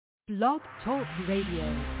Blog Talk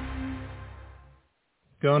Radio.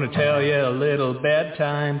 Gonna tell you a little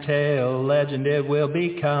bedtime tale, legend it will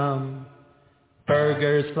become.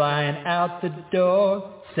 Burgers flying out the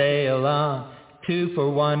door, sail on. 2 for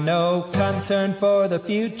 1, no concern for the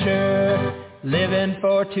future. Living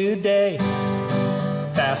for today,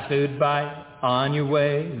 fast food bite on your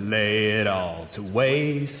way, lay it all to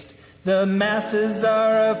waste. The masses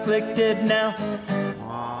are afflicted now.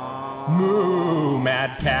 Moo,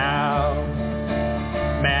 mad cow,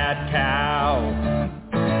 mad cow.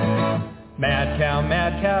 Mad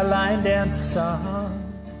cow, line dance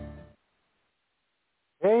song.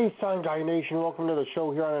 Hey, Sign Guy Nation, welcome to the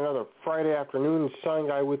show here on another Friday afternoon. Sign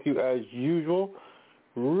Guy with you as usual.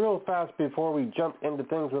 Real fast before we jump into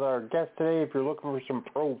things with our guest today, if you're looking for some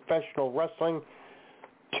professional wrestling,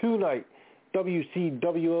 tonight,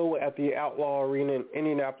 WCWO at the Outlaw Arena in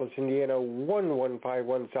Indianapolis, Indiana,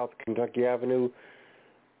 1151 South Kentucky Avenue.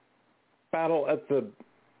 Battle of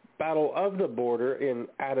the Border in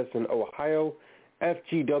Addison, Ohio.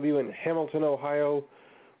 FGW in Hamilton, Ohio.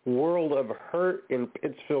 World of Hurt in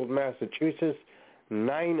Pittsfield, Massachusetts.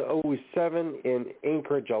 907 in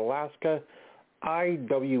Anchorage, Alaska.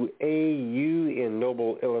 IWAU in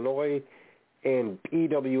Noble, Illinois. And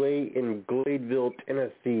PWA in Gladeville,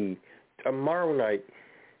 Tennessee. Tomorrow night,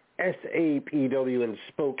 SAPW in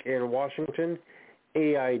Spokane, Washington.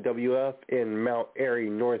 AIWF in Mount Airy,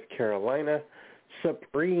 North Carolina.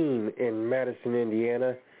 Supreme in Madison,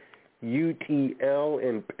 Indiana. UTL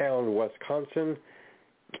in Pound, Wisconsin.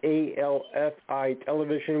 KLFI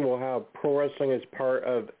Television will have pro wrestling as part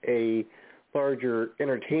of a larger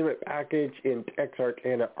entertainment package in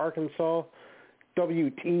Texarkana, Arkansas.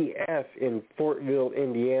 WTF in Fortville,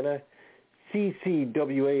 Indiana.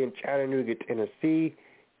 CCWA in Chattanooga, Tennessee.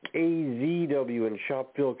 KZW in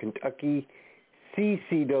Shopville, Kentucky.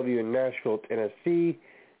 CCW in Nashville, Tennessee.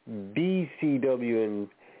 BCW in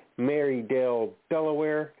Marydale,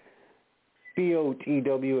 Delaware.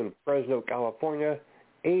 BOTW in Fresno, California.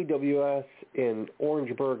 AWS in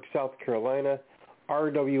Orangeburg, South Carolina.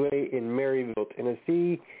 RWA in Maryville,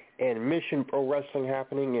 Tennessee. And Mission Pro Wrestling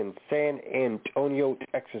happening in San Antonio,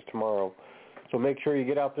 Texas tomorrow. So make sure you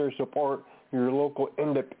get out there, support your local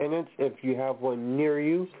independents if you have one near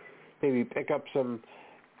you. Maybe pick up some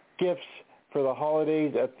gifts for the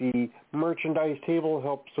holidays at the merchandise table,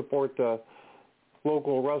 help support the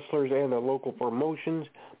local wrestlers and the local promotions.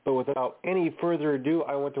 But without any further ado,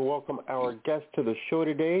 I want to welcome our guest to the show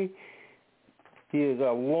today. He is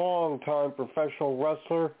a long-time professional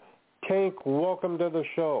wrestler. Tank, welcome to the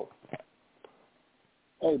show.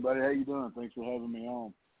 Hey, buddy. How you doing? Thanks for having me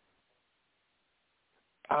on.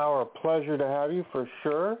 Our pleasure to have you, for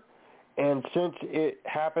sure. And since it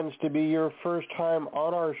happens to be your first time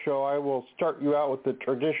on our show, I will start you out with the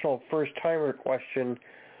traditional first-timer question.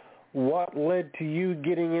 What led to you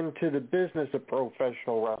getting into the business of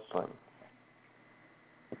professional wrestling?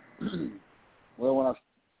 Well, when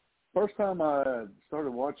first time I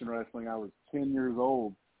started watching wrestling, I was 10 years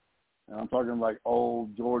old. And I'm talking like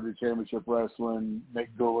old Georgia Championship Wrestling,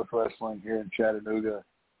 Nick Gullis Wrestling here in Chattanooga.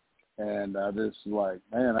 And I just like,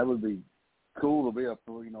 man, that would be cool to be a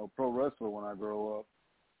pro wrestler when I grow up.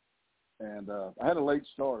 And I had a late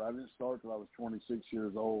start. I didn't start till I was 26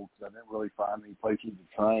 years old because I didn't really find any places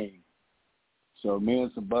to train. So me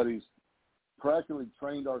and some buddies practically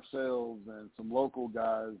trained ourselves, and some local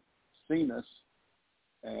guys seen us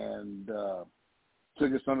and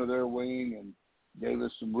took us under their wing and gave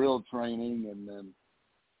us some real training. And then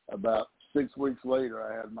about 6 weeks later,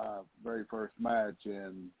 I had my very first match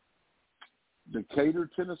in Decatur,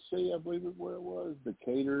 Tennessee, I believe is where it was.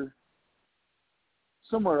 Decatur,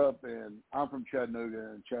 somewhere up in, I'm from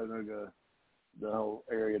Chattanooga, and Chattanooga, the whole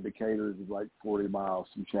area of Decatur is like 40 miles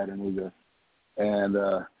from Chattanooga. And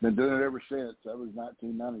been doing it ever since. That was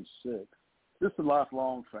 1996. Just a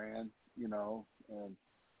lifelong fan, and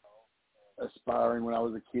aspiring when I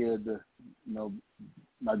was a kid to,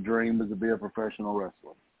 my dream was to be a professional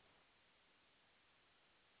wrestler.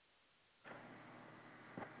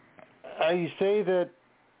 You say that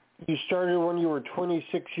you started when you were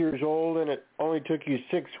 26 years old, and it only took you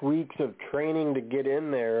 6 weeks of training to get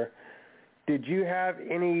in there. Did you have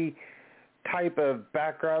any type of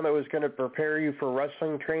background that was going to prepare you for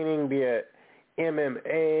wrestling training, be it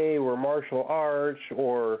MMA or martial arts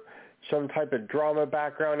or some type of drama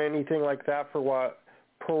background, anything like that for what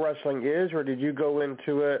pro wrestling is, or did you go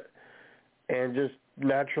into it and just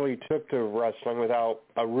naturally took to wrestling without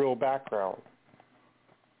a real background?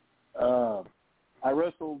 I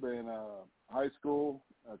wrestled in high school,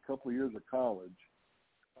 a couple of years of college,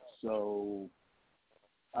 so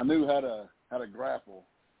I knew how to grapple,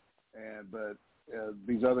 but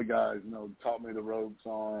these other guys, taught me the ropes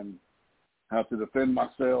on how to defend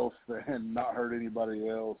myself and not hurt anybody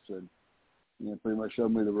else, and pretty much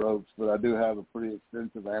showed me the ropes. But I do have a pretty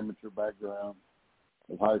extensive amateur background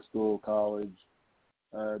of high school, college.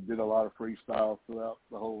 Did a lot of freestyle throughout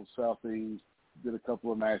the whole Southeast. Did a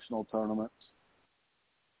couple of national tournaments.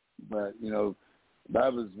 But,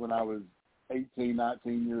 that was when I was 18,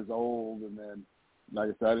 19 years old. And then, like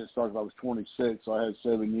I said, I didn't start until I was 26, so I had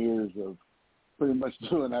 7 years of pretty much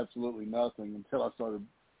doing absolutely nothing until I started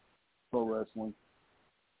pro wrestling.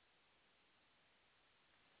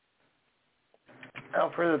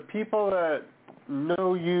 Now, for the people that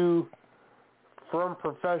know you from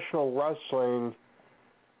professional wrestling,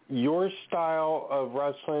 your style of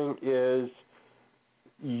wrestling is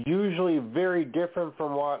usually very different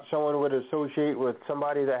from what someone would associate with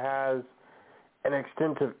somebody that has an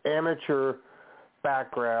extensive amateur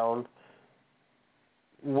background.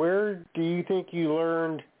 Where do you think you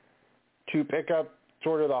learned to pick up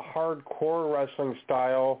sort of the hardcore wrestling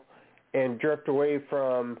style and drift away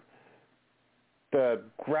from the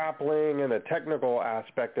grappling and the technical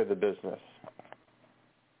aspect of the business?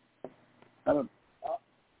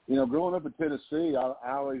 Growing up in Tennessee, I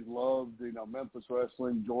always loved, Memphis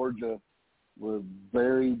wrestling. Georgia were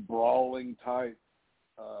very brawling type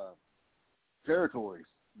territories.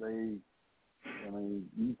 You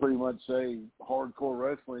pretty much say hardcore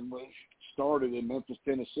wrestling was started in Memphis,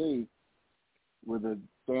 Tennessee, with the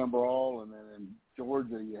Sam Brawl, and then in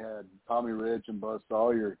Georgia you had Tommy Rich and Buzz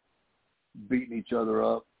Sawyer beating each other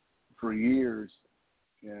up for years,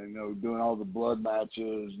 and doing all the blood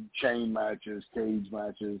matches, chain matches, cage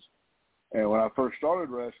matches. And when I first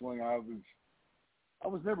started wrestling, I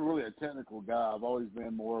was never really a technical guy. I've always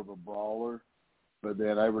been more of a brawler, but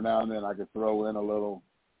then every now and then I could throw in a little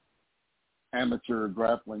amateur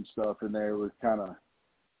grappling stuff in there with kind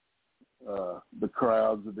of the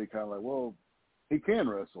crowds would be kind of like, well, he can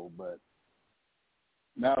wrestle. But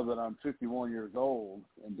now that I'm 51 years old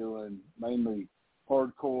and doing mainly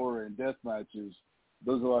hardcore and death matches,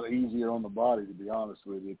 those are a lot easier on the body, to be honest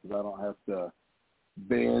with you, because I don't have to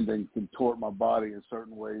bend and contort my body in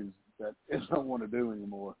certain ways that I don't want to do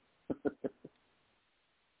anymore.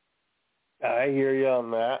 I hear you on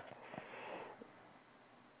that.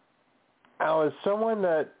 Now, as someone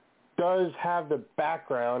that does have the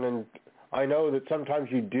background, and I know that sometimes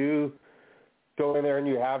you do go in there and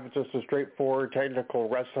you have just a straightforward technical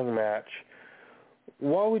wrestling match,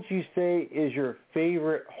 what would you say is your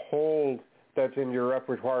favorite hold that's in your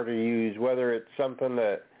repertoire to use, whether it's something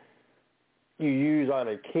that you use on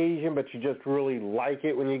occasion but you just really like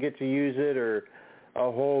it when you get to use it, or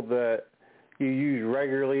a hold that you use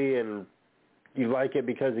regularly and you like it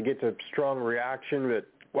because it gets a strong reaction? But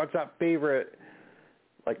what's that favorite,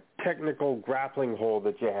 technical grappling hold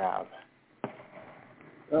that you have?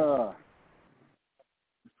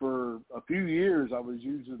 For a few years, I was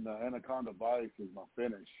using the Anaconda Vice as my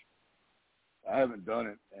finish. I haven't done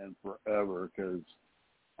it in forever because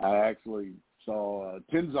I actually saw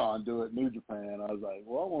Tenzan do it in New Japan. I was like,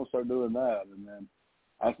 well, I want to start doing that. And then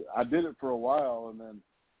I did it for a while, and then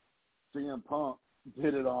CM Punk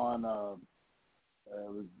did it on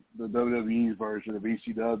the WWE's version of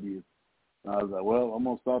ECW. And I was like, well, I'm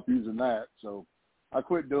going to stop using that. So I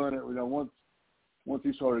quit doing it. Once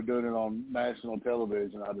he started doing it on national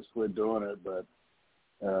television, I just quit doing it. But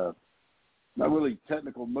not really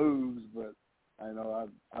technical moves, but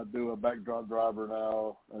I do a backdrop driver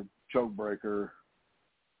now, a choke breaker.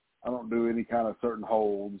 I don't do any kind of certain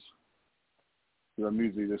holds. I'm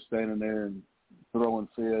usually just standing there and throwing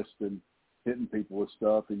fists and hitting people with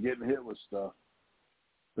stuff and getting hit with stuff.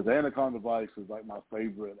 But the Anaconda Vice is my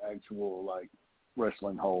favorite actual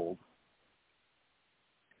wrestling hold.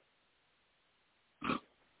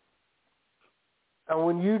 And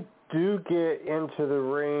when you do get into the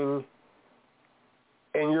ring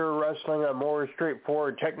and you're wrestling a more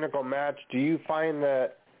straightforward technical match, do you find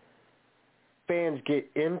that fans get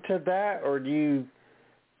into that, or do you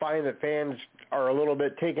find that fans are a little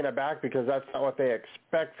bit taken aback because that's not what they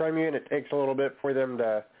expect from you and it takes a little bit for them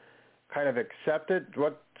to kind of accept it?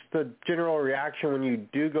 What's the general reaction when you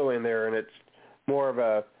do go in there and it's more of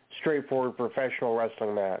a straightforward professional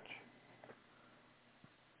wrestling match?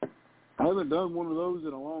 I haven't done one of those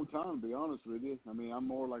in a long time, to be honest with you. I'm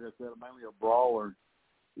more, like I said, mainly a brawler,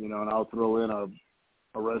 and I'll throw in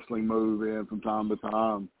a wrestling move in from time to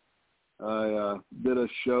time. I did a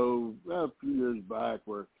show a few years back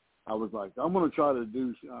where I was like, I'm going to try to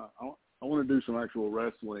do I want to do some actual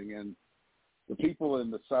wrestling. And the people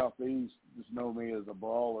in the Southeast just know me as a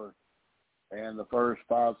brawler. And the first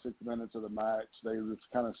 5-6 minutes of the match, they were just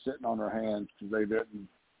kind of sitting on their hands because they didn't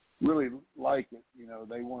really like it. You know,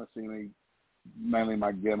 they want to see me, mainly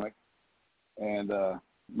my gimmick. And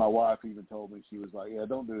my wife even told me, she was like, yeah,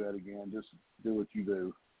 don't do that again. Just do what you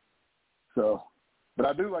do. So, but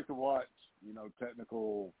I do like to watch, you know,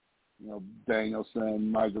 technical, you know,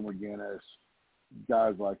 Danielson, Nigel McGuinness,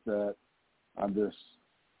 guys like that. I'm just,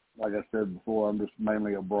 like I said before, I'm just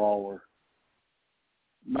mainly a brawler.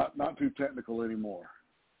 Not too technical anymore.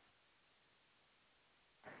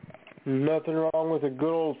 Nothing wrong with a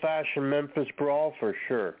good old-fashioned Memphis brawl for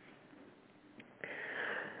sure.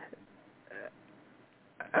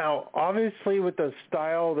 Now, obviously, with the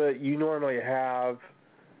style that you normally have,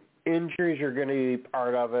 injuries are going to be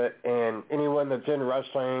part of it, and anyone that's in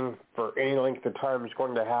wrestling for any length of time is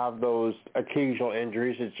going to have those occasional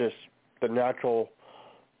injuries. It's just the natural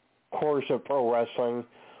course of pro wrestling.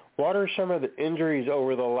 What are some of the injuries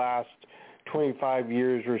over the last 25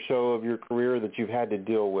 years or so of your career that you've had to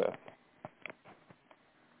deal with?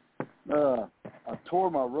 I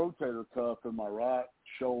tore my rotator cuff in my right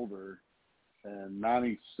shoulder in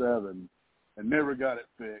 '97 and never got it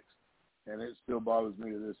fixed, and it still bothers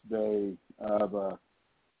me to this day. I've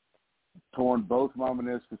torn both my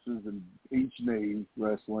meniscuses in each knee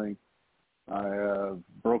wrestling. I have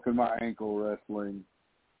broken my ankle wrestling,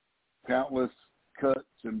 countless cuts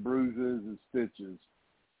and bruises and stitches,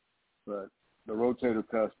 but the rotator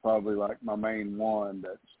cuff's probably like my main one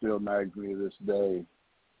that still nags me to this day.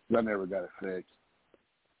 I never got it fixed.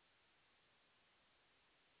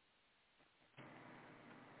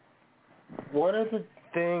 One of the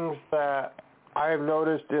things that I have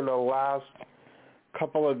noticed in the last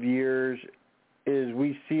couple of years is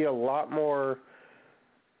we see a lot more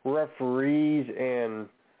referees and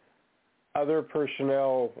other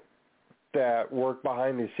personnel that work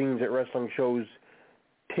behind the scenes at wrestling shows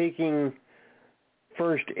taking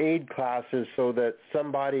first aid classes so that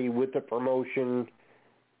somebody with the promotion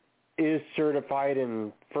is certified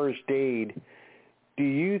in first aid. Do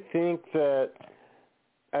you think that,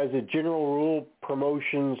 as a general rule,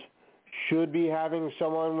 promotions should be having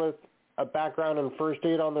someone with a background in first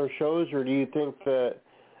aid on their shows, or do you think that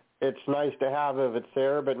it's nice to have if it's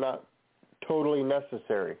there but not totally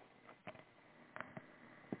necessary?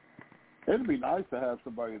 It'd be nice to have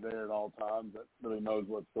somebody there at all times that really knows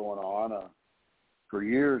what's going on. For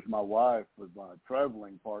years, my wife was my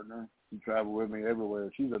traveling partner. She traveled with me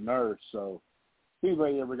everywhere. She's a nurse, so if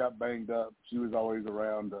anybody ever got banged up, she was always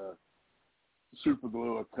around to super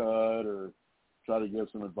glue a cut or try to give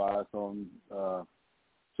some advice on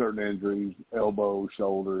certain injuries, elbows,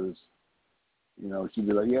 shoulders. You know, she'd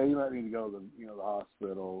be like, yeah, you might need to go to the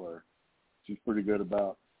hospital, or she's pretty good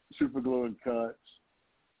about super gluing cuts.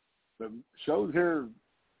 The shows here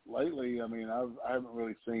lately, I mean, I haven't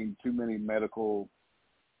really seen too many medical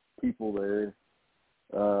people there.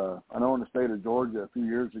 I know in the state of Georgia a few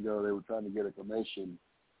years ago they were trying to get a commission,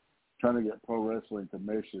 trying to get pro wrestling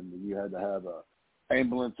commission, and you had to have a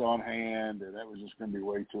ambulance on hand, and that was just going to be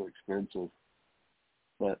way too expensive.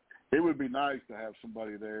 But it would be nice to have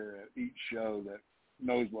somebody there at each show that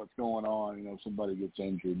knows what's going on. You know, somebody gets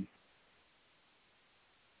injured.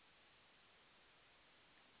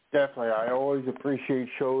 Definitely. I always appreciate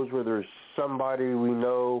shows where there's somebody we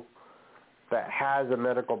know that has a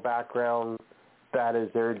medical background that is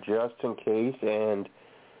there just in case. And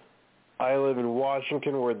I live in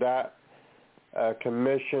Washington, where that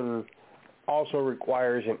commission also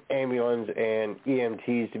requires an ambulance and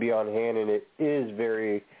EMTs to be on hand, and it is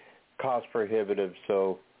very cost prohibitive.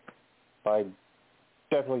 So I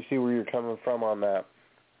definitely see where you're coming from on that.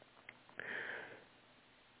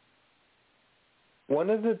 One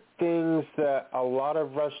of the things that a lot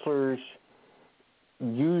of wrestlers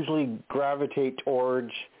usually gravitate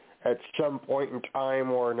towards at some point in time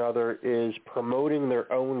or another is promoting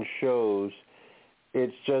their own shows.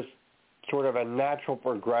 It's just sort of a natural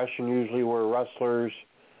progression usually where wrestlers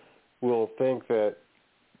will think that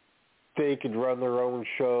they could run their own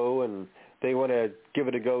show and they want to give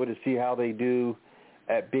it a go to see how they do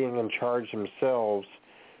at being in charge themselves.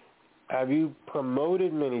 Have you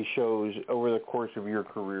promoted many shows over the course of your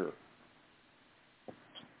career?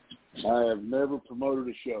 I have never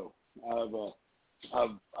promoted a show.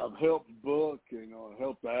 I've helped book,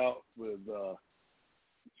 helped out with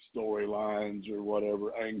storylines or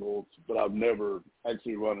whatever angles, but I've never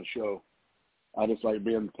actually run a show. I just like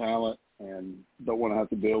being the talent and don't want to have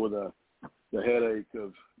to deal with the headache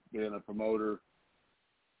of being a promoter.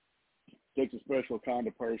 It takes a special kind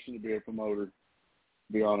of person to be a promoter,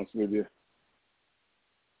 to be honest with you.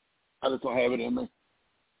 I just don't have it in me.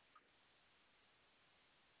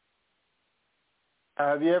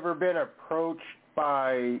 Have you ever been approached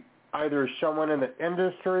by either someone in the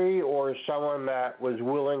industry or someone that was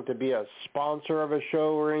willing to be a sponsor of a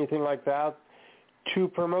show or anything like that to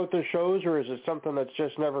promote the shows, or is it something that's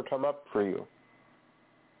just never come up for you?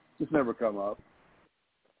 It's never come up.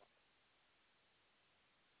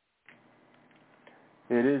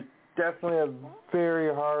 It is definitely a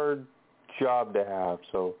very hard job to have,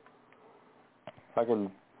 so I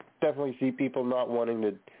can definitely see people not wanting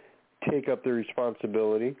to take up the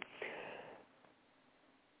responsibility.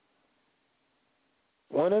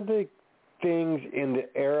 One of the things in the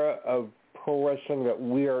era of pro wrestling that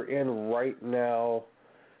we are in right now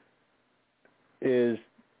is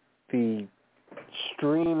the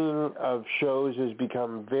streaming of shows has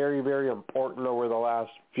become very, very important over the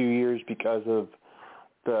last few years because of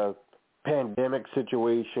the pandemic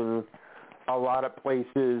situation. A lot of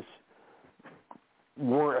places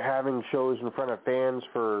weren't having shows in front of fans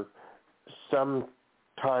for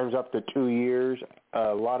sometimes up to 2 years.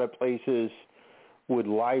 A lot of places would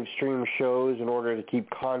live stream shows in order to keep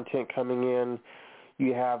content coming in.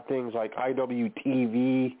 You have things like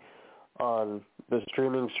IWTV on the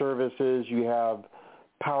streaming services. You have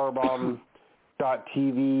Powerbomb.tv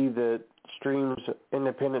that streams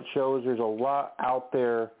independent shows. There's a lot out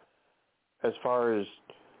there as far as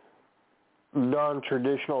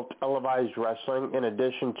non-traditional televised wrestling, in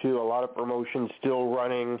addition to a lot of promotions still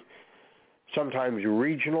running sometimes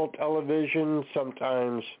regional television.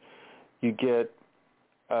 Sometimes you get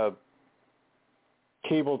a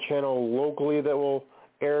cable channel locally that will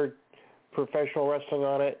air professional wrestling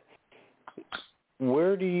on it.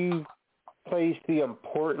 Where do you place the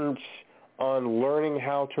importance on learning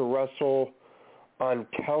how to wrestle on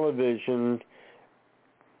television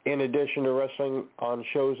in addition to wrestling on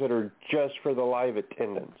shows that are just for the live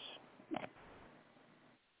attendance?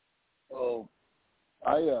 Oh,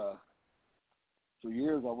 for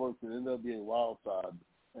years I worked at NWA Wildside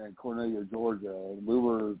in Cornelia, Georgia, and we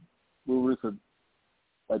were just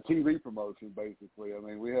a TV promotion basically. I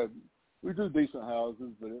mean, we do decent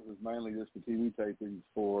houses, but it was mainly just the TV tapings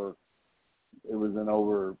it was in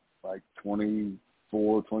over like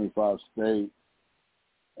 24, 25 states,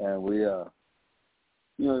 and we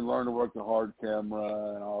learned to work the hard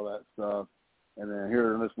camera and all that stuff. And then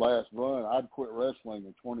here in this last run, I'd quit wrestling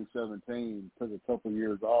in 2017, took a couple of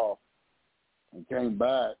years off, and came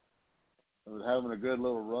back. I was having a good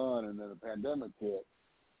little run, and then the pandemic hit.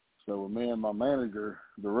 So with me and my manager,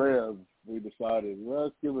 the Rev, we decided, well,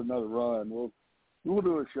 let's give it another run. We'll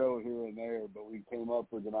do a show here and there, but we came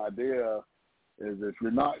up with an idea is if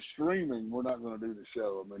you're not streaming, we're not going to do the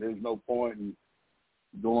show. I mean, there's no point in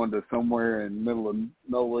going to somewhere in the middle of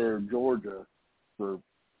nowhere in Georgia for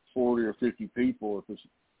 40 or 50 people if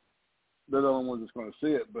they're the only ones that's going to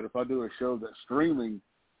see it. But if I do a show that's streaming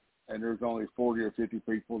and there's only 40 or 50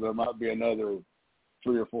 people, there might be another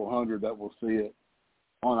 300 or 400 that will see it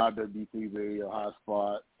on IWTV or High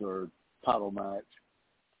Spots or Title Match.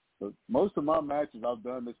 But most of my matches I've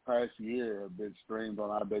done this past year have been streamed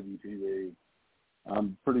on IWTV.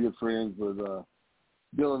 I'm pretty good friends with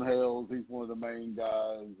Dylan Hales. He's one of the main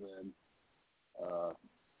guys, and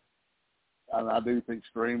I do think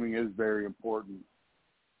streaming is very important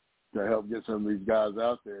to help get some of these guys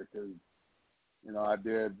out there because, I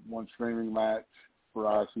did one streaming match for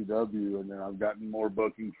ICW, and then I've gotten more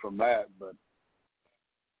bookings from that. But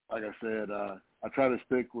like I said, I try to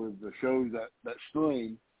stick with the shows that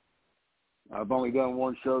stream. I've only done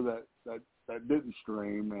one show that didn't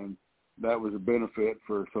stream, and that was a benefit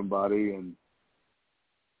for somebody.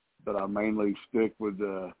 But I mainly stick with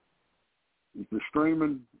if you're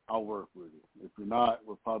streaming, I'll work with you. If you're not,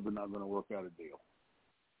 we're probably not going to work out a deal.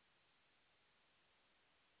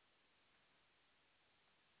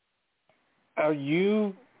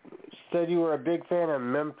 You said you were a big fan of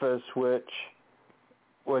Memphis, which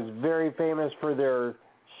was very famous for their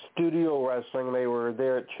studio wrestling. They were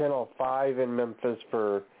there at Channel 5 in Memphis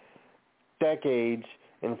for decades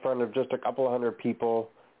in front of just a couple of hundred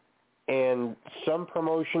people. And some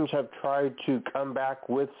promotions have tried to come back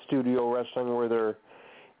with studio wrestling where they're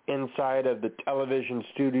inside of the television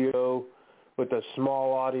studio with a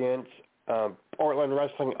small audience. Portland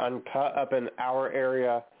Wrestling Uncut up in our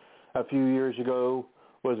area a few years ago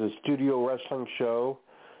was a studio wrestling show.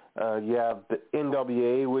 You have the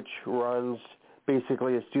NWA, which runs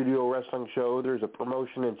basically a studio wrestling show. There's a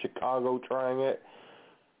promotion in Chicago trying it.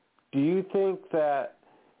 Do you think that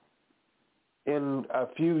in a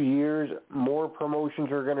few years more promotions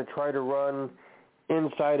are going to try to run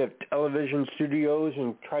inside of television studios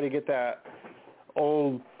and try to get that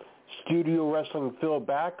old studio wrestling feel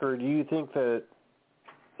back, or do you think that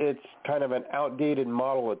it's kind of an outdated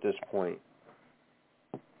model at this point?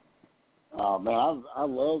 Man, I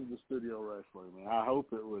love the studio wrestling. Man, I hope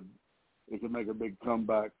it could make a big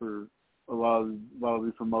comeback for a lot of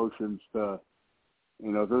these promotions.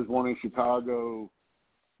 If there's one in Chicago,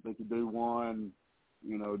 they could do one.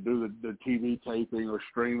 Do the TV taping or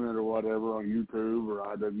stream it or whatever on YouTube or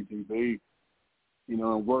IWTV.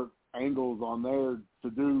 And work angles on there to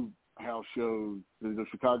do house shows.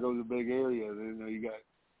 Chicago's a big area. You got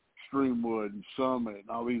Streamwood and Summit and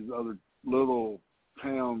all these other little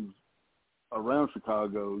towns around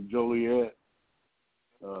Chicago. Joliet,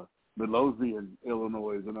 Midlothian,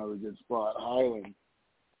 Illinois is another good spot. Highland.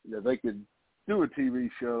 They could do a TV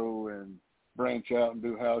show and branch out and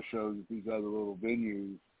do house shows at these other little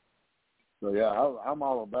venues. So, yeah, I'm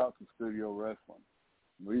all about the studio wrestling.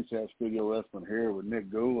 We used to have studio wrestling here with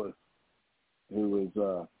Nick Goulas, who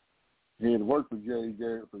was he had worked with Jerry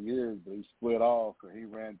Jarrett for years, but he split off, so he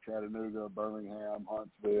ran Chattanooga, Birmingham,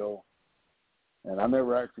 Huntsville. And I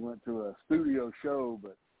never actually went to a studio show,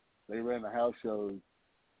 but they ran the house shows.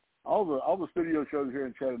 All the studio shows here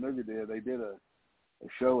in Chattanooga they did a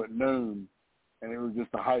show at noon, and it was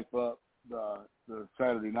just to hype up the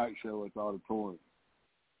Saturday night show at the auditorium.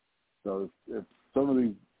 So if some of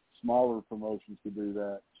these smaller promotions could do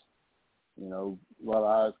that, a lot of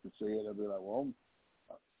eyes could see it, they'd be like, well,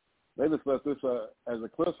 they just left this as a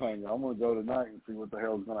cliffhanger. I'm going to go tonight and see what the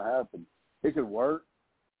hell is going to happen. It could work,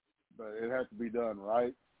 but it has to be done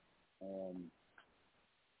right. And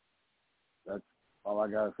that's all I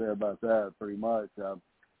got to say about that, pretty much.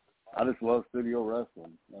 I just love studio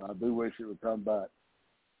wrestling, and I do wish it would come back.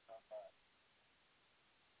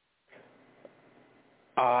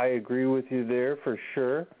 I agree with you there for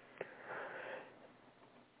sure.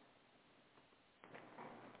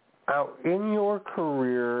 Now, in your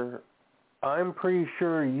career, I'm pretty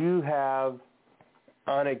sure you have,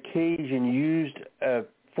 on occasion, used a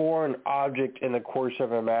foreign object in the course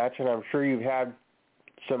of a match, and I'm sure you've had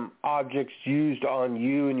some objects used on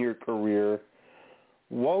you in your career.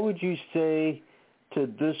 What would you say to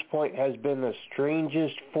this point has been the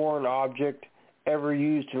strangest foreign object ever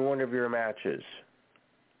used in one of your matches?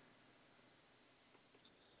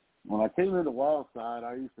 When I came into Wildside,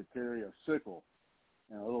 I used to carry a sickle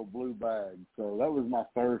in a little blue bag. So that was my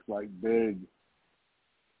first, big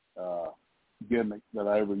gimmick that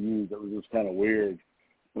I ever used. That was just kind of weird.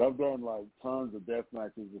 But I've done, tons of death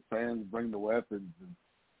matches. The fans bring the weapons, and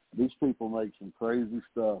these people make some crazy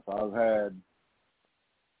stuff. I've had,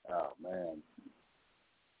 oh, man,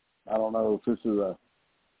 I don't know if this is a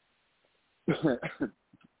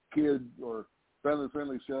kid or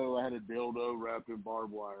family-friendly show. I had a dildo wrapped in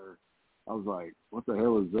barbed wire. I was like, what the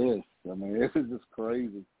hell is this? I mean, this is just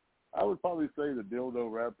crazy. I would probably say the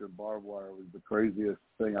dildo wrapped in barbed wire was the craziest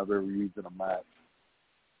thing I've ever used in a match.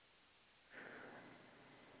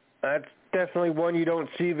 That's definitely one you don't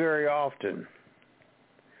see very often.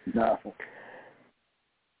 No.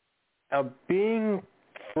 Now, being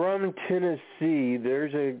from Tennessee,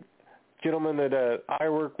 there's a gentleman that I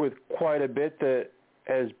work with quite a bit that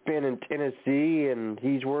has been in Tennessee, and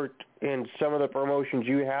he's worked in some of the promotions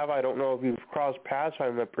you have. I don't know if you've crossed paths.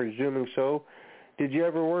 I'm presuming so. Did you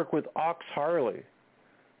ever work with Ox Harley?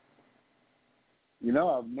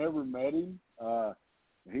 I've never met him.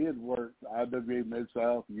 He had worked IWA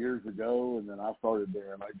Mid-South years ago, and then I started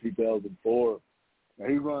there in 2004. Now,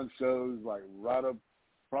 he runs shows right up,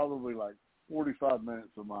 probably 45 minutes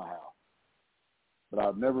from my house. But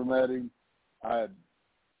I've never met him. I had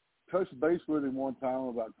touched base with him one time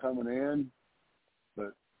about coming in,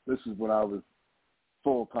 but this is when I was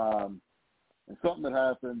full-time. And something had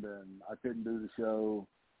happened, and I couldn't do the show.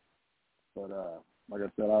 But like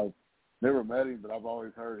I said, I've never met him, but I've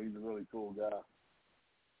always heard he's a really cool guy.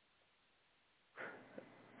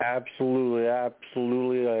 Absolutely,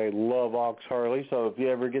 absolutely. I love Ox Harley, so if you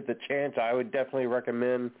ever get the chance, I would definitely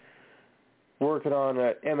recommend working on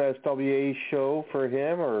an MSWA show for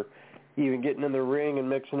him, or even getting in the ring and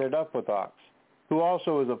mixing it up with Ox, who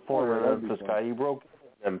also is a former Memphis guy. He broke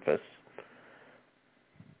Memphis.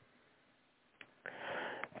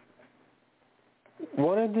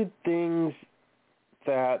 One of the things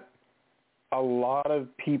that a lot of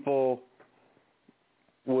people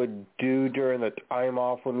would do during the time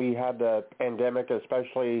off when we had the pandemic,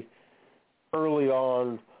 especially early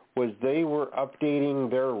on, was they were updating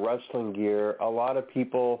their wrestling gear. A lot of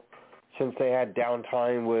people, since they had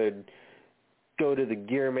downtime, would go to the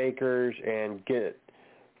gear makers and get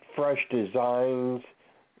fresh designs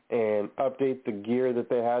and update the gear that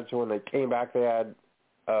they had, so when they came back they had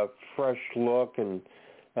a fresh look and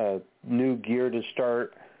new gear to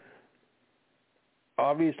start.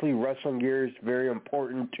 Obviously, wrestling gear is very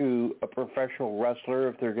important to a professional wrestler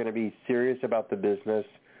if they're going to be serious about the business.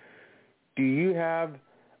 do you have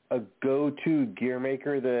a go-to gear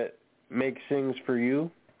maker that makes things for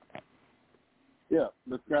you? Yeah,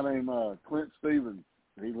 this guy named Clint Stevens.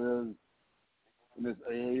 He lives in this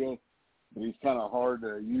area. He's kind of hard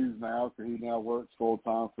to use now because he now works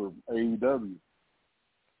full-time for AEW.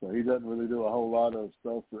 So he doesn't really do a whole lot of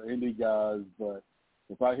stuff for indie guys, but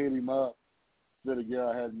if I hit him up, did a gear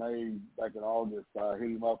I had made back in August, I hit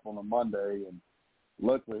him up on a Monday, and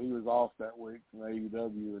luckily he was off that week from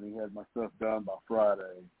AEW, and he had my stuff done by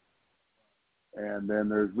Friday. And then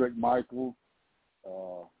there's Rick Michaels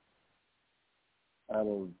out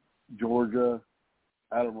of Georgia,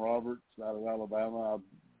 Adam Roberts out of Alabama. I've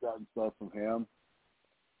gotten stuff from him.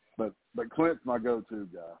 But Clint's my go-to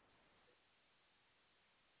guy.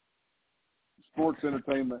 Sports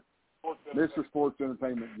Entertainment,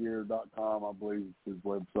 MrSportsEntertainmentGear.com, I believe is his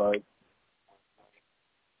website.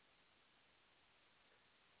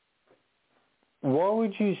 What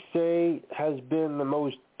would you say has been the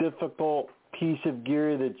most difficult piece of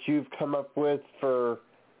gear that you've come up with for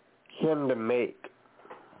him to make?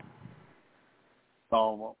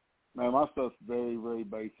 Oh, well, man, my stuff's very, very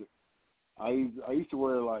basic. I used to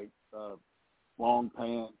wear, like, long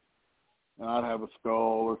pants, and I'd have a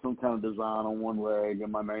skull or some kind of design on one leg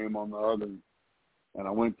and my name on the other. And I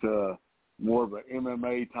went to more of an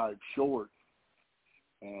MMA-type shorts.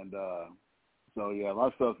 And so, yeah, my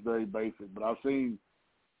stuff's very basic. But I've seen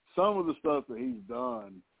some of the stuff that he's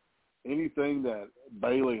done. Anything that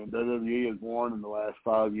Bailey and WWE has worn in the last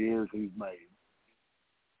 5 years, he's made.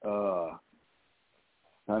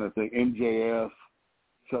 Kind of think MJF,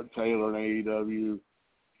 Chuck Taylor and AEW,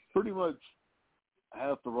 pretty much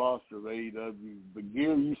half the roster of AEW. The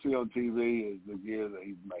gear you see on TV is the gear that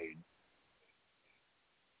he's made.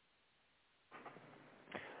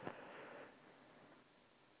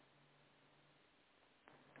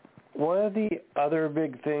 One of the other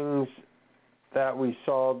big things that we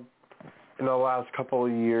saw in the last couple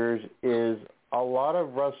of years is a lot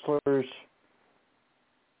of wrestlers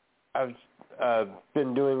have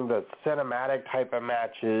been doing the cinematic type of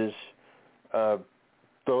matches.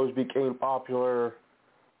 Those became popular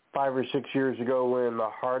 5 or 6 years ago when the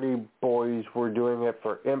Hardy Boys were doing it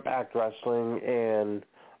for Impact Wrestling, and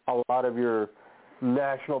a lot of your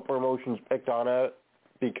national promotions picked on it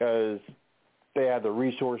because they had the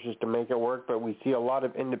resources to make it work. But we see a lot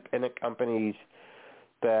of independent companies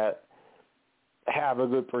that have a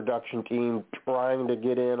good production team trying to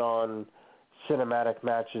get in on cinematic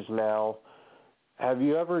matches now. Have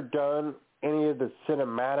you ever done any of the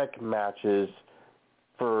cinematic matches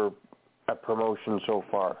for a promotion so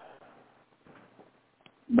far?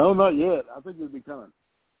 No, not yet. I think it'd be kind of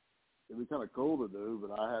cool to do,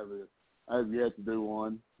 but I have yet to do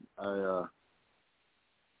one.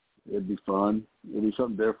 It'd be fun. It'd be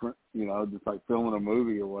something different, just like filming a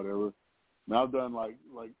movie or whatever. And I've done like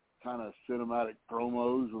kind of cinematic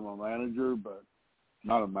promos with my manager, but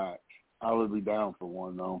not a match. I would be down for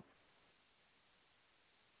one though.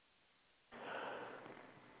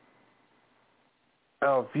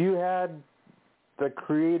 Now, if you had the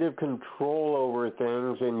creative control over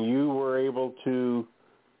things and you were able to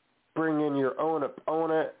bring in your own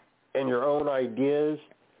opponent and your own ideas,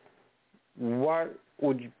 what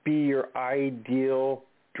would be your ideal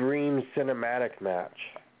dream cinematic match?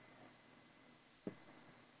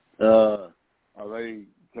 Could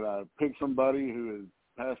I pick somebody who has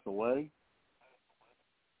passed away?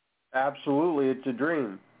 Absolutely, it's a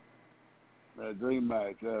dream. A dream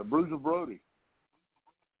match. Bruiser Brody.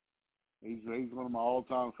 He's one of my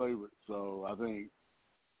all-time favorites. So I think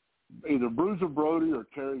either Bruiser Brody or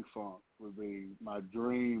Terry Funk would be my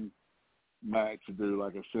dream match to do,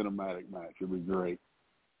 like a cinematic match. It'd be great.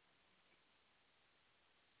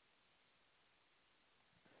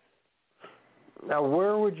 Now,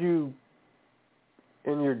 where would you,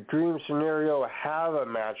 in your dream scenario, have a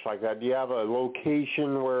match like that? Do you have a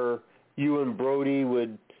location where you and Brody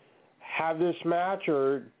would have this match,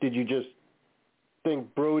 or did you just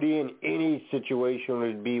think Brody in any situation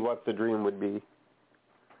would be what the dream would be?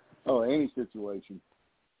 Oh, any situation.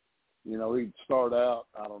 We'd start out,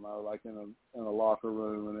 I don't know, like in a locker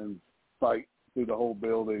room and then fight through the whole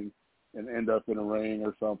building and end up in a ring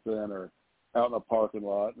or something, or out in a parking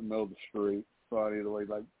lot in the middle of the street. So either way,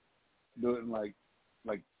 like do it in like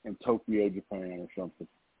in Tokyo, Japan or something.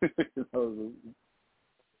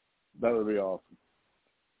 That would be awesome.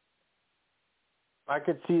 I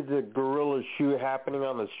could see the gorilla shoot happening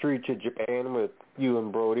on the streets of Japan with you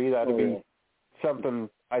and Brody. That'd be something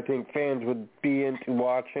I think fans would be into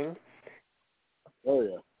watching. Oh,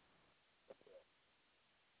 yeah.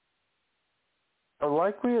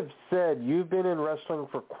 Like we have said, you've been in wrestling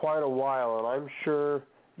for quite a while, and I'm sure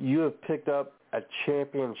you have picked up a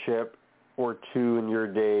championship or two in your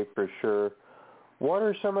day for sure. What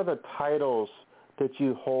are some of the titles that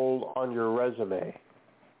you hold on your resume?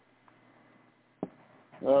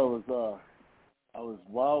 I was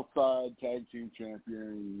Wild Side Tag Team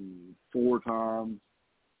Champion 4 times,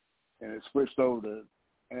 and it switched over to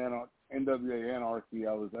NWA Anarchy.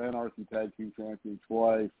 I was Anarchy Tag Team Champion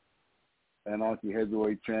twice, Anarchy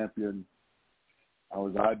Heavyweight Champion. I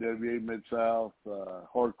was IWA Mid-South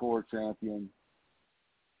Hardcore Champion.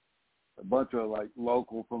 A bunch of like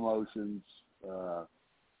local promotions,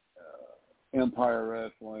 Empire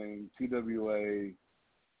Wrestling, TWA,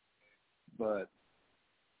 but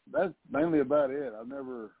that's mainly about it.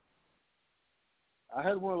 I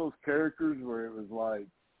had one of those characters where it was like,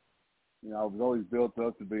 I was always built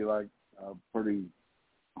up to be like a pretty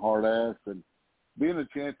hard ass, and being a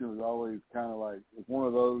champion was always kind of like, it's one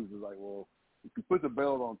of those is like, well, if you put the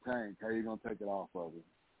belt on Tank, how are you going to take it off of him?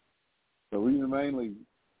 So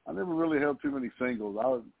I never really held too many singles.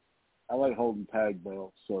 I like holding tag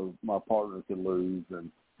belts so my partner could lose,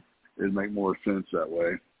 and it'd make more sense that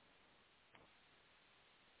way.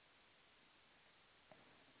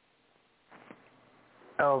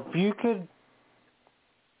 Now, if you could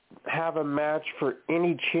have a match for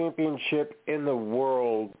any championship in the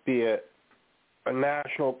world, be it a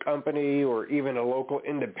national company or even a local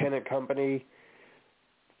independent company,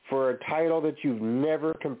 for a title that you've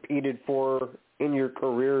never competed for in your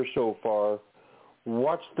career so far,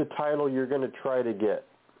 what's the title you're going to try to get?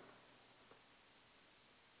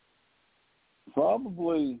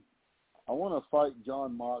 Probably, I want to fight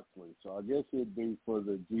John Moxley, so I guess it'd be for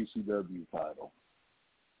the GCW title.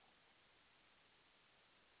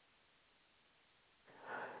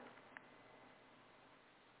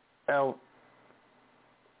 Now,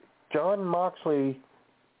 John Moxley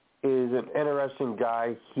is an interesting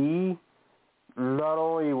guy. He not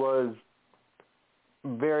only was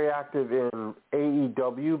very active in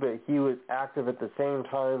AEW, but he was active at the same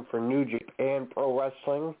time for New Japan Pro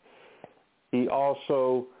Wrestling. He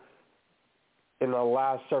also, in the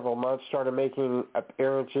last several months, started making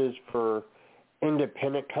appearances for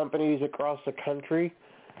independent companies across the country.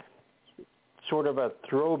 Sort of a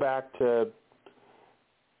throwback to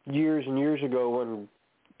years and years ago when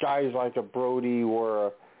guys like a Brody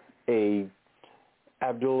or a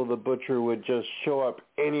Abdullah the Butcher would just show up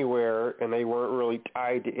anywhere and they weren't really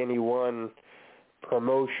tied to any one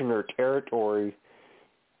promotion or territory.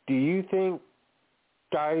 Do you think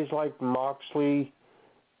guys like Moxley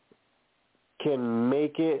can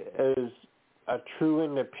make it as a true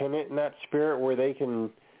independent in that spirit where they can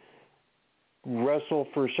wrestle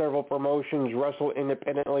for several promotions, wrestle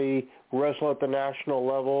independently, wrestle at the national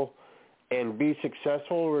level, and be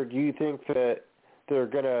successful? Or do you think that they're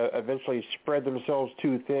going to eventually spread themselves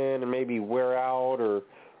too thin and maybe wear out or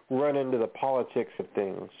run into the politics of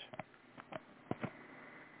things?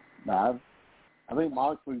 Nah, I think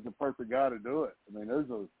Moxley's the perfect guy to do it. I mean, there's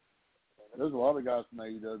a lot of guys from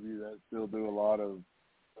AEW that still do a lot of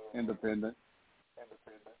independent.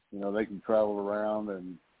 They can travel around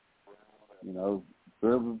and,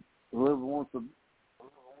 whoever wants to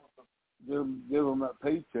give them that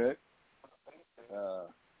paycheck.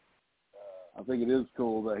 I think it is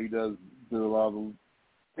cool that he does do a lot of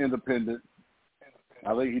independent.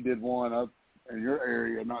 I think he did one up in your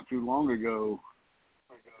area not too long ago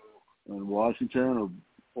in Washington or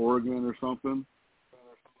Oregon or something.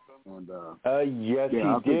 And yes,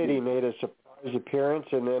 yeah, he did. He made a surprise appearance,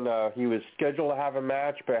 and then he was scheduled to have a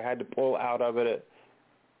match, but had to pull out of it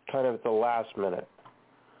at the last minute.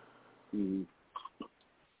 Mm-hmm.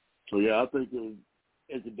 So yeah, I think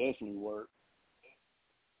it could definitely work.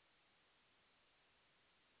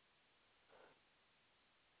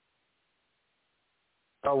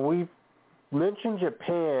 We mentioned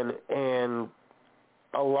Japan, and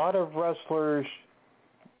a lot of wrestlers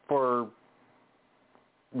for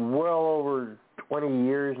well over 20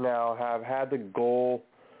 years now have had the goal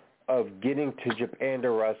of getting to Japan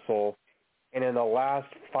to wrestle, and in the last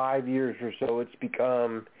 5 years or so, it's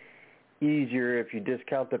become easier, if you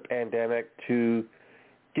discount the pandemic, to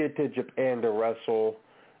get to Japan to wrestle.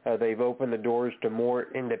 They've opened the doors to more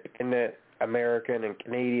independent American and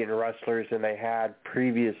Canadian wrestlers than they had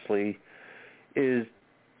previously. Is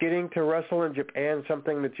getting to wrestle in Japan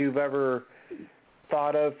something that you've ever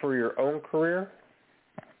thought of for your own career?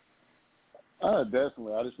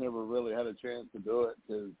 Definitely. I just never really had a chance to do it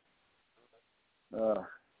because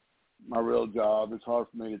my real job, it's hard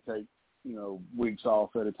for me to take, weeks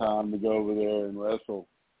off at a time to go over there and wrestle.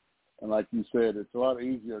 And like you said, it's a lot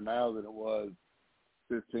easier now than it was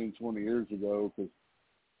 15, 20 years ago because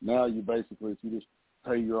now you basically, if you just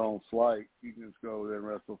pay your own flight. You can just go over there and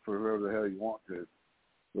wrestle for whoever the hell you want to,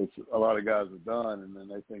 which a lot of guys have done, and then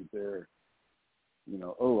they think they're,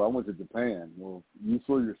 I went to Japan. Well, you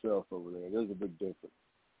flew yourself over there. There's a big difference.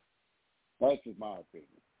 That's just my opinion.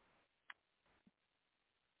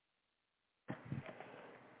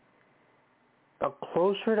 Now,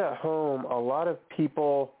 closer to home, a lot of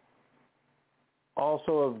people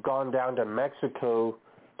also have gone down to Mexico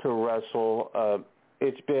to wrestle.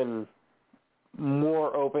 It's been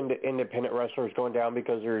more open to independent wrestlers going down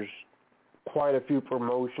because there's quite a few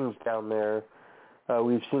promotions down there.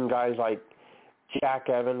 We've seen guys like Jack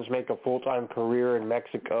Evans make a full-time career in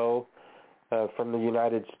Mexico from the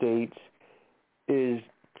United States. Is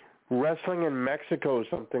wrestling in Mexico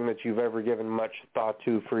something that you've ever given much thought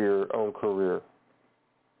to for your own career?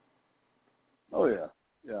 Oh, yeah.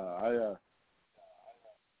 Yeah,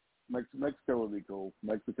 Mexico would be cool.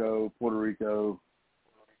 Mexico, Puerto Rico.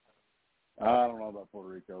 I don't know about Puerto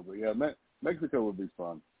Rico, but yeah, Mexico would be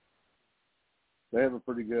fun. They have a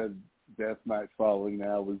pretty good deathmatch following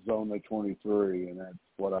now with Zona 23, and that's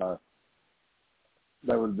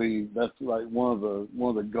like one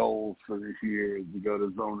of the goals for this year is to go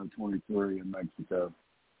to Zona 23 in Mexico.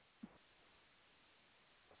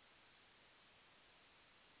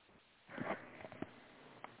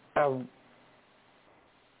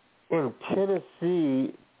 In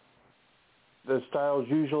Tennessee, the style is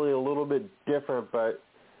usually a little bit different, but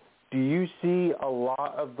do you see a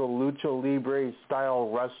lot of the Lucha Libre style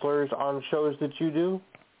wrestlers on shows that you do?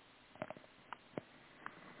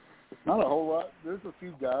 Not a whole lot. There's a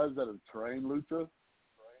few guys that have trained Lucha,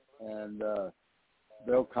 and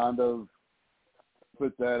they'll kind of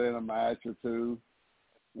put that in a match or two,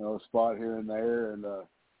 a spot here and there, and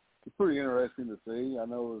it's pretty interesting to see. I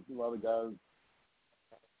know there's a lot of guys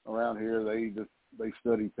around here, they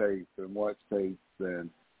study tapes and watch tapes and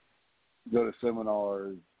go to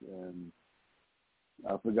seminars, and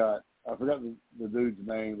I forgot the dude's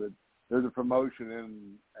name, but there's a promotion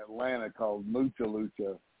in Atlanta called Mucha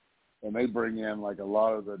Lucha, and they bring in like a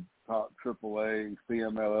lot of the top AAA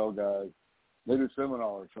CMLL guys. They do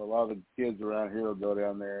seminars, so a lot of the kids around here will go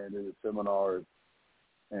down there and do the seminars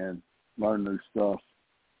and learn new stuff.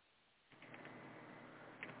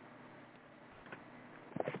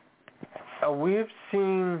 We've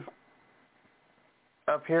seen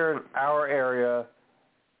up here in our area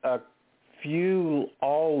a few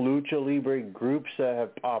all Lucha Libre groups that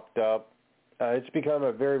have popped up. It's become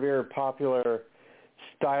a very, very popular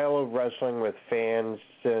style of wrestling with fans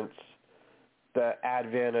since the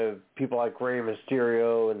advent of people like Rey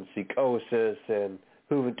Mysterio and Psicosis and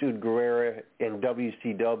Juventud Guerrera in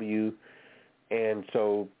WCW. And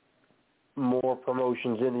so more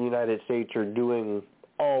promotions in the United States are doing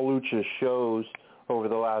all Lucha shows over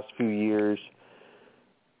the last few years.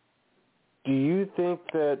 Do you think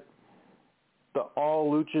that the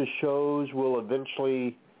all Lucha shows will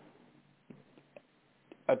eventually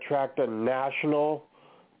attract a national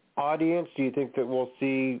audience? Do you think that we'll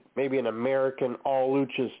see maybe an American all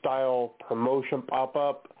Lucha style promotion pop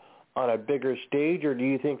up on a bigger stage, or do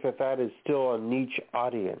you think that is still a niche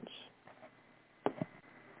audience?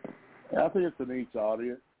 Yeah, I think it's a niche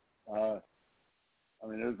audience.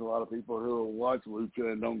 There's a lot of people who will watch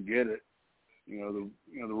Lucha and don't get it. The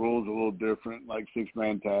rules are a little different, like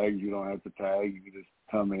 6-man tags. You don't have to tag. You can just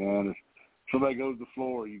come in. If somebody goes to the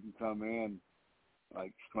floor, you can come in,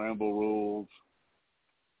 like scramble rules.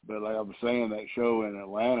 But like I was saying, that show in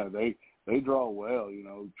Atlanta, they draw well,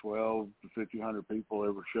 12 to 1,500 people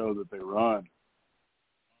every show that they run.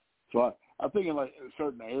 So I think in like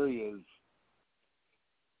certain areas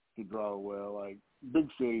to draw well, like big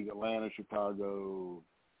cities, Atlanta, Chicago,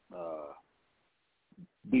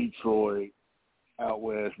 Detroit, out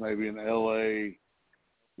west, maybe in L.A.,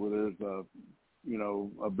 where there's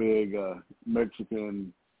a big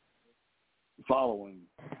Mexican following.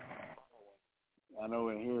 I know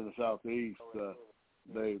in here in the Southeast,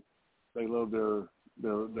 they love their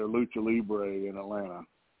Lucha Libre in Atlanta.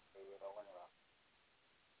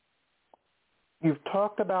 You've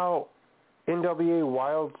talked about NWA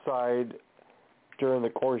Wildside during the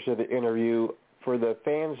course of the interview. For the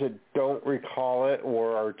fans that don't recall it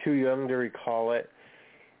or are too young to recall it,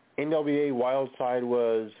 NWA Wildside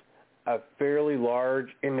was a fairly large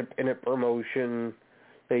independent promotion,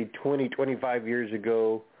 say 20, 25 years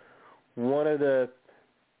ago. One of the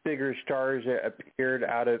bigger stars that appeared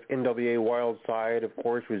out of NWA Wildside, of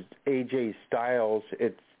course, was AJ Styles.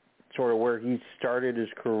 It's sort of where he started his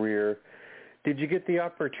career. Did you get the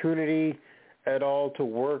opportunity at all to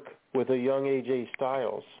work with a young AJ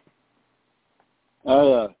Styles?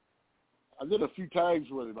 I did a few tags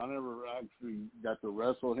with him. I never actually got to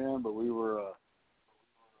wrestle him, but we were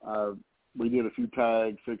we did a few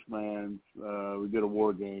tags, 6-mans. We did a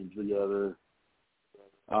war games together.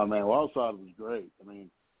 Oh man, Wildside was great. I mean,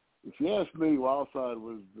 if you ask me, Wildside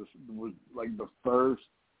was like the first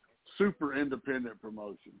super independent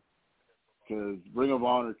promotion, because Ring of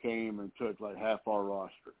Honor came and took like half our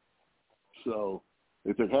roster. So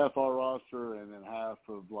they took half our roster and then half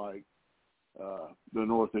of like the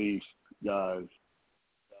Northeast guys.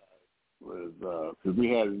 Because we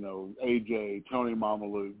had, AJ, Tony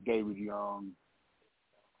Mamaluke, David Young,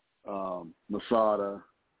 Masada.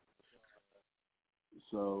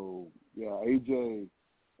 So, yeah, AJ,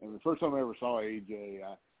 and the first time I ever saw AJ,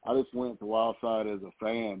 I just went to Wildside as a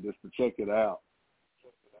fan just to check it out.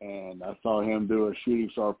 And I saw him do a shooting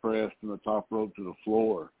star press from the top rope to the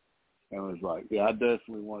floor. And was like, yeah, I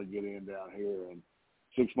definitely want to get in down here. And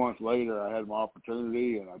 6 months later, I had my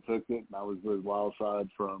opportunity, and I took it, and I was with Wildside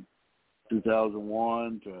from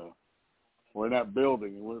 2001 in that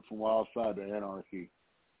building. It went from Wildside to Anarchy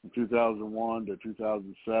from 2001 to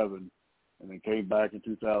 2007, and then came back in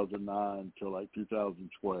 2009 till like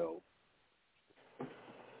 2012.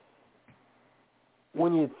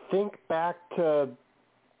 When you think back to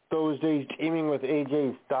those days teaming with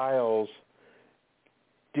AJ Styles,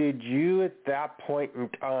 did you at that point in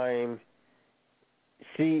time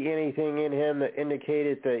see anything in him that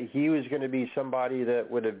indicated that he was going to be somebody that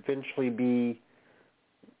would eventually be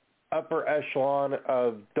upper echelon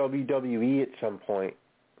of WWE at some point?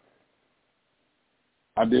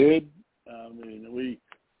 I did. I mean, we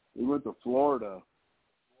went to Florida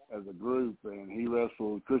as a group, and he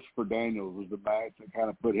wrestled Christopher Daniels was the match that kind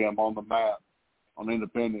of put him on the map on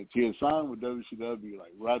independence. He had signed with WCW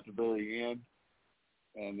like right at the very end,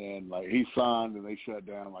 and then like he signed and they shut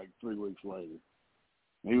down like 3 weeks later.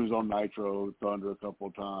 He was on Nitro, Thunder a couple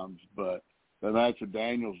of times, but the match with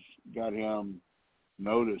Daniels got him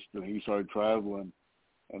noticed, and he started traveling.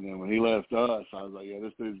 And then when he left us, I was like, yeah,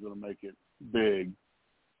 this dude's going to make it big.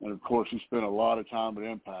 And, of course, he spent a lot of time at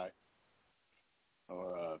Impact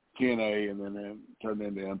or TNA, and then turned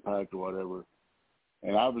into Impact or whatever.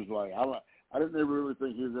 And I was like, I didn't ever really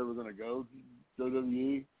think he was ever going to go to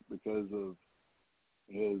WWE because of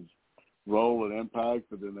his role at Impact,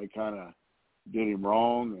 but then they kind of did him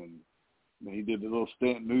wrong, and he did the little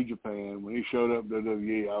stint in New Japan. When he showed up at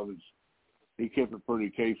WWE, he kept it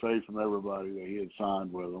pretty kayfabe from everybody that he had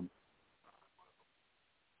signed with them.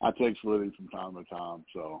 I text with him from time to time,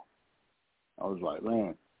 so I was like,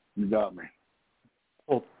 man, you got me.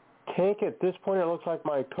 Well, Tank, at this point, it looks like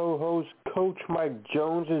my co-host, Coach Mike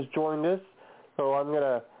Jones, has joined us, so I'm going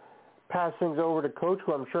to pass things over to Coach,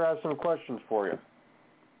 who I'm sure has some questions for you.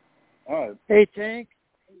 All right. Hey, Tank.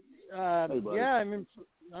 Hey, buddy. Yeah,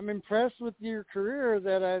 I'm impressed with your career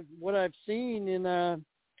what I've seen. And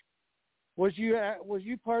was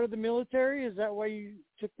you part of the military? Is that why you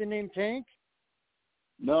took the name Tank?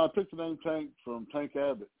 No, I took the name Tank from Tank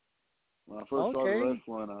Abbott. When I first started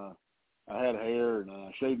wrestling, I had hair and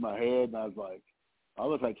I shaved my head, and I was like, I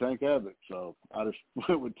look like Tank Abbott, so I just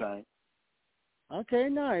went with Tank. Okay,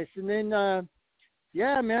 nice. And then,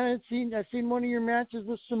 yeah, man, I've seen one of your matches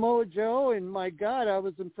with Samoa Joe, and my God, I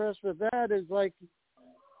was impressed with that. It's like,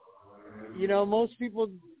 most people,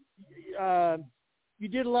 you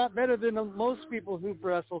did a lot better than most people who've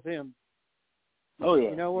wrestled him. Oh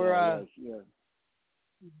yeah,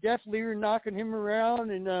 definitely you're knocking him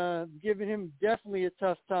around and giving him definitely a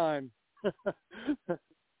tough time. Yeah,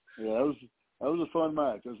 that was a fun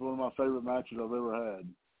match. That's one of my favorite matches I've ever had.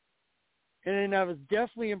 And then I was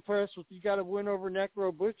definitely impressed with you got a win over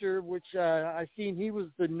Necro Butcher, which I seen he was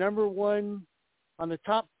the number one on the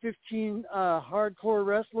top 15 hardcore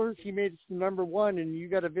wrestlers. He made it to number one, and you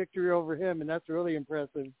got a victory over him, and that's really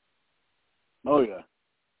impressive. Oh yeah.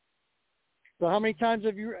 So how many times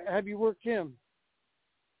have you worked him?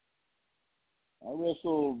 I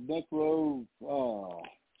wrestled Necro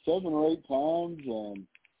 7 or 8 times, and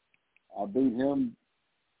I beat him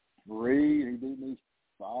 3. He beat me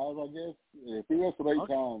 5, I guess. If he wrestled 8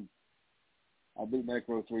 times, I beat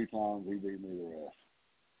Necro 3 times. He beat me the rest.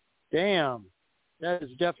 Damn, that is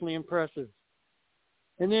definitely impressive.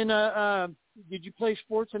 And then, did you play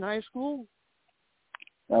sports in high school?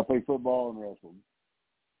 I played football and wrestled.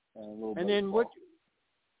 And a little and baseball. then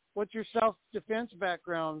what's your self-defense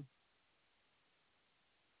background?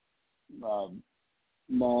 None.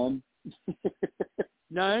 None.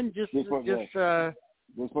 Just what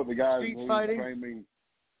the guys who trained me.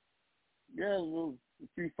 Yeah, a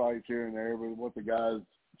few fights here and there, but what the guys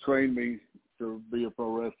trained me to be a pro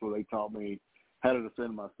wrestler, they taught me how to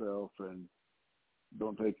defend myself and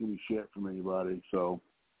don't take any shit from anybody. So,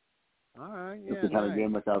 all right, yeah, that's the kind of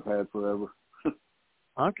gimmick I've had forever.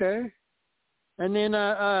 Okay. And then,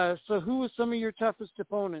 so who was some of your toughest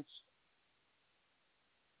opponents?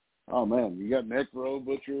 Oh, man, you got Necro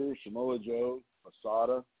Butcher, Samoa Joe,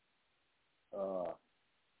 Masada.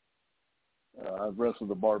 I've wrestled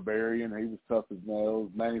the Barbarian. He was tough as nails.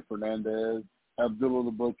 Manny Fernandez, Abdullah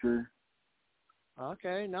the Butcher.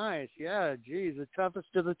 Okay, nice. Yeah, geez, the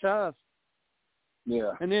toughest of the tough.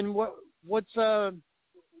 Yeah. And then what's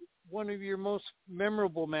one of your most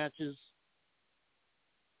memorable matches?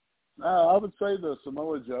 I would say the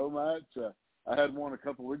Samoa Joe match. I had one a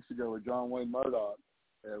couple weeks ago with John Wayne Murdoch.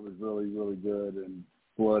 It was really, really good and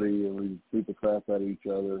bloody, and we beat the crap out of each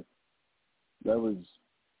other. That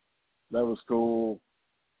was cool.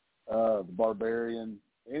 The Barbarian,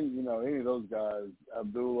 any of those guys,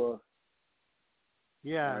 Abdullah.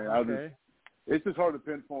 Yeah, I mean, okay. It's just hard to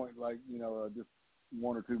pinpoint, just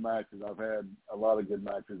one or two matches. I've had a lot of good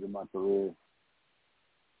matches in my career.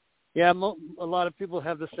 Yeah, a lot of people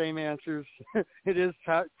have the same answers. It is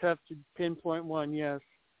tough to pinpoint one, yes.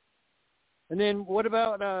 And then what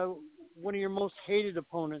about one of your most hated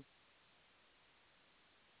opponents?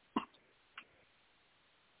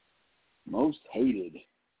 Most hated?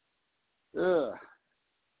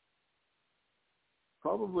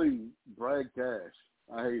 Probably Brad Cash.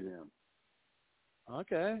 I hate him.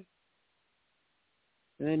 Okay.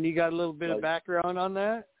 And then you got a little bit of background on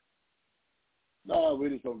that? No, we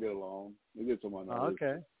just don't get along. It gets on my nerves.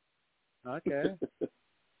 Okay.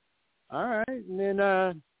 All right. And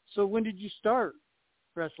then, so when did you start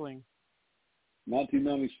wrestling?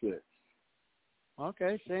 1996.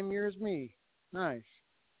 Okay, same year as me. Nice.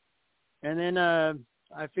 And then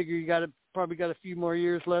I figure you probably got a few more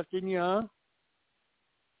years left in you, huh?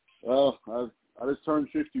 Well, I just turned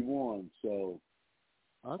 51, so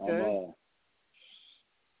okay.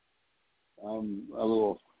 I'm a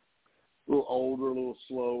little older, a little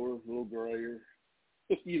slower, a little grayer.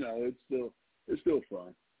 It's still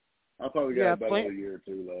fun. I probably got about another year or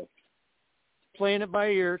two left. Playing it by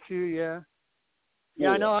ear too, yeah.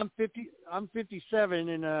 Yeah, I know. I'm 57,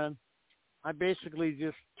 and I basically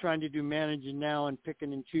just trying to do managing now and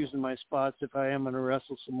picking and choosing my spots if I am going to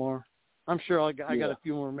wrestle some more. I'm sure I got a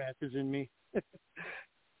few more matches in me.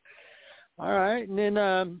 All right, and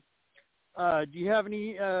then do you have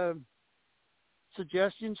any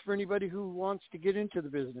suggestions for anybody who wants to get into the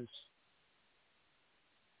business?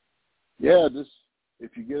 Yeah, just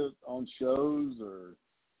if you get on shows, or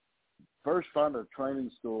first find a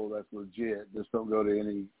training school that's legit. Just don't go to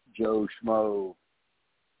any Joe Schmo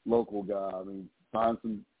local guy. I mean, find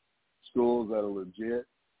some schools that are legit,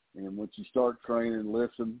 and once you start training,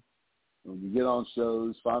 listen. When you get on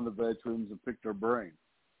shows, find the veterans and pick their brain.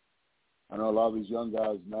 I know a lot of these young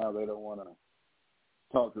guys now, they don't want to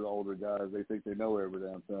talk to the older guys. They think they know every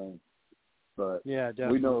damn thing. But yeah,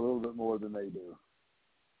 definitely. We know a little bit more than they do.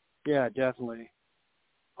 Yeah, definitely.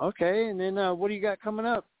 Okay, and then what do you got coming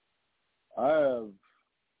up? I have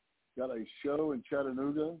got a show in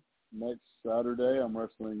Chattanooga next Saturday. I'm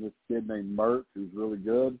wrestling this kid named Mert, who's really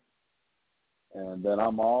good. And then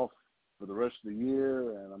I'm off for the rest of the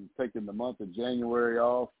year, and I'm taking the month of January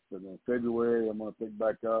off. And then February, I'm going to pick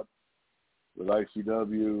back up with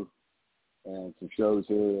ICW and some shows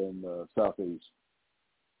here in the Southeast.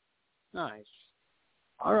 Nice.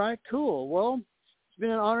 All right, cool. Well, it's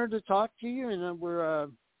been an honor to talk to you, and we're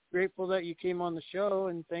grateful that you came on the show,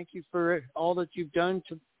 and thank you for all that you've done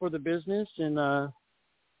for the business. And,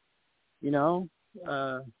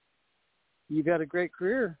 you've had a great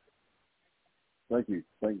career. Thank you.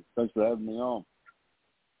 Thanks for having me on.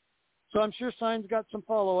 So I'm sure Sign's got some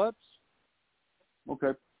follow-ups.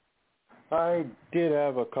 Okay. I did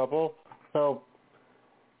have a couple. So,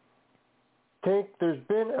 Tank, there's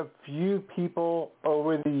been a few people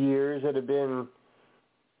over the years that have been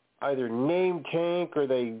either named Tank, or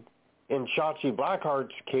they, in Shotzi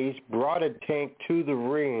Blackheart's case, brought a tank to the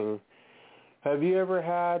ring. Have you ever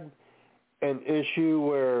had an issue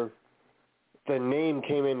where the name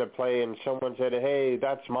came into play and someone said, hey,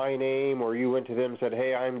 that's my name, or you went to them and said,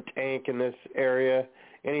 hey, I'm Tank in this area,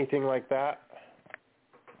 anything like that?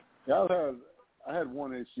 Yeah, I had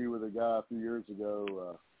one issue with a guy a few years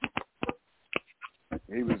ago.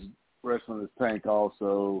 He was wrestling as Tank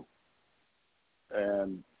also,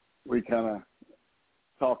 and we kind of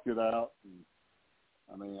talked it out. And,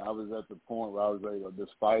 I mean, I was at the point where I was ready to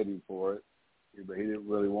just fight him for it, but he didn't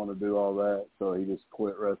really want to do all that, so he just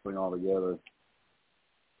quit wrestling altogether.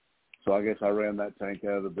 So I guess I ran that Tank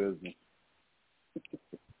out of the business.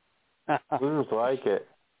 Seems like it.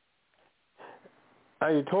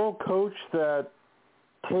 I told Coach that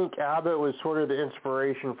Tank Abbott was sort of the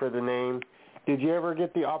inspiration for the name. Did you ever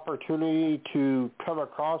get the opportunity to come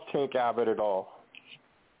across Tank Abbott at all?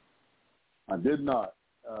 I did not.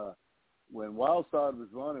 When Wildside was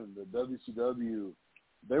running, the WCW,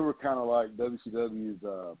 they were kind of like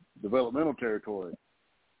WCW's developmental territory.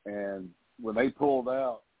 And when they pulled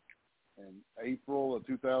out in April of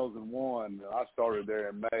 2001, I started there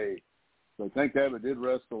in May. So Tank Abbott did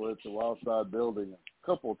wrestle at the Wildside building a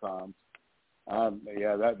couple of times.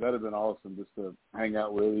 Yeah, that'd have been awesome just to hang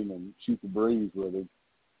out with him and shoot the breeze with him.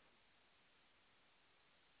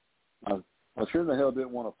 I sure the hell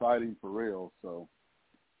didn't want to fight him for real, so.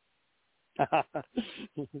 I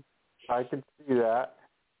could see that.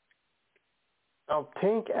 Now,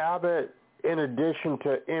 Tank Abbott, in addition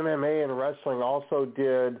to MMA and wrestling, also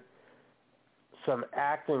did some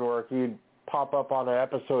acting work. He'd pop up on an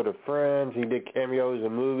episode of Friends. He did cameos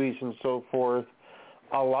in movies and so forth.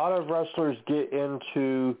 A lot of wrestlers get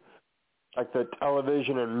into like the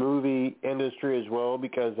television and movie industry as well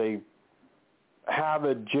because they have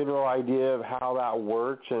a general idea of how that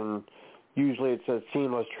works, and usually it's a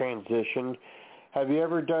seamless transition. Have you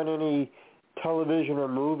ever done any television or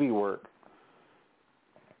movie work?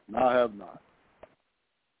 No, I have not.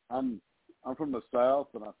 I'm from the South,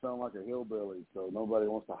 and I sound like a hillbilly, so nobody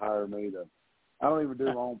wants to hire me to. I don't even do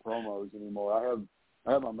my own promos anymore. I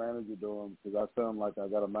have my manager do them because I sound like I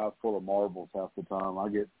got a mouthful of marbles half the time.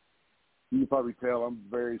 You can probably tell I'm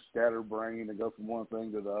very scatterbrained and go from one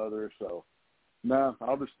thing to the other. So, no,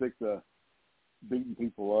 I'll just stick to beating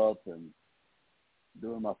people up and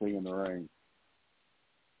doing my thing in the ring.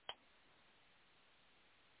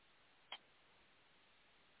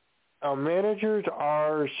 Managers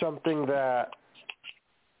are something that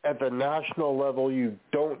at the national level you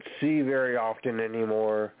don't see very often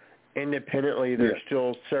anymore. Independently, there's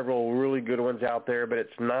still several really good ones out there, but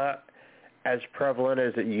it's not as prevalent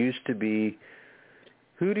as it used to be.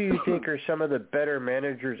 Who do you think are some of the better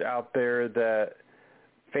managers out there that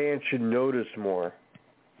fans should notice more?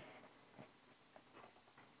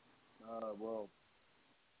 Well,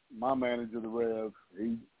 my manager, the Rev,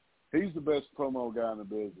 he's the best promo guy in the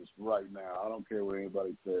business right now. I don't care what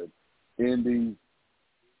anybody says. Indies,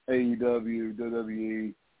 AEW,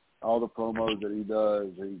 WWE, all the promos that he does,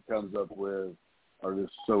 he comes up with are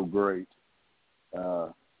just so great.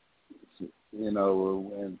 And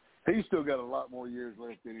he's still got a lot more years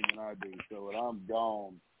left in him than I do. So when I'm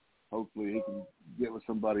gone, hopefully he can get with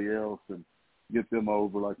somebody else and get them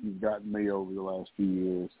over like he's gotten me over the last few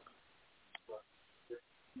years.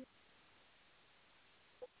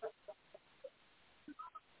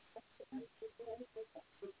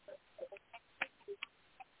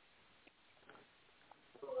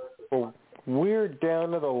 Well, we're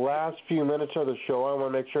down to the last few minutes of the show. I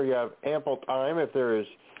want to make sure you have ample time. If there is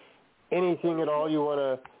anything at all you want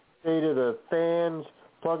to say to the fans,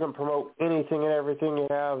 plug and promote anything and everything you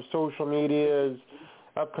have, social medias,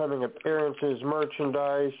 upcoming appearances,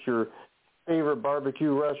 merchandise, your favorite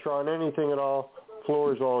barbecue restaurant, anything at all,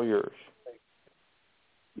 floor is all yours.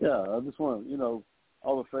 Yeah, I just want to,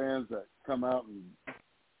 all the fans that come out and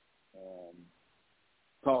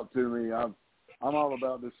talk to me. I'm all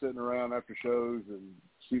about just sitting around after shows and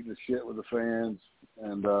shooting the shit with the fans.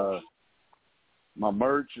 And my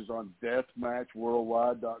merch is on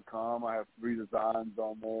deathmatchworldwide.com. I have 3 designs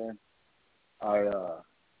on there.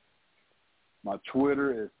 My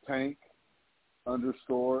Twitter is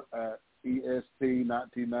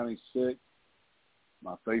tank_@EST1996.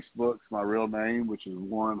 My Facebook's my real name, which is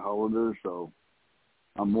Warren Hollander, so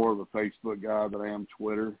I'm more of a Facebook guy than I am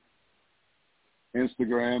Twitter.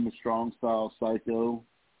 Instagram is Strong Style Psycho.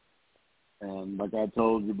 And like I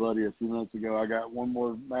told your buddy a few minutes ago, I got one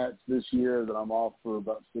more match this year that I'm off for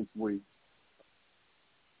about 6 weeks.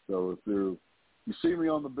 So if you see me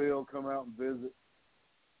on the bill, come out and visit.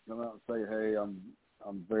 Come out and say, hey, I'm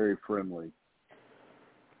very friendly.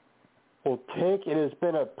 Well, Tank, it has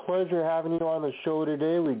been a pleasure having you on the show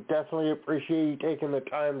today. We definitely appreciate you taking the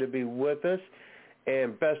time to be with us.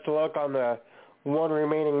 And best of luck on the one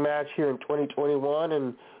remaining match here in 2021.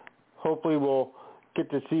 And hopefully we'll get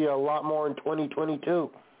to see you a lot more in 2022.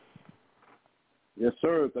 Yes,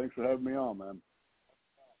 sir. Thanks for having me on, man.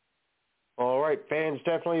 All right, fans,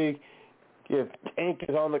 definitely, if Tank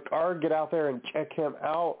is on the card, get out there and check him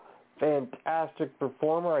out. Fantastic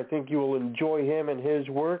performer. I think you will enjoy him and his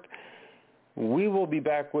work. We will be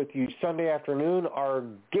back with you Sunday afternoon. Our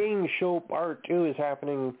game show part 2 is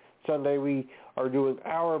happening Sunday. We are doing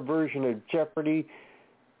our version of Jeopardy.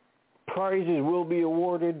 Prizes will be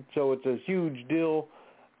awarded, so it's a huge deal.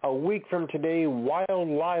 A week from today, Wild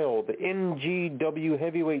Lyle, the NGW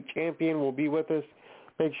heavyweight champion, will be with us.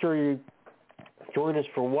 Make sure you join us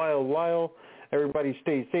for Wild Lyle. Everybody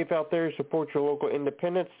stay safe out there, support your local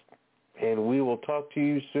independents, and we will talk to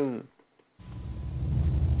you soon.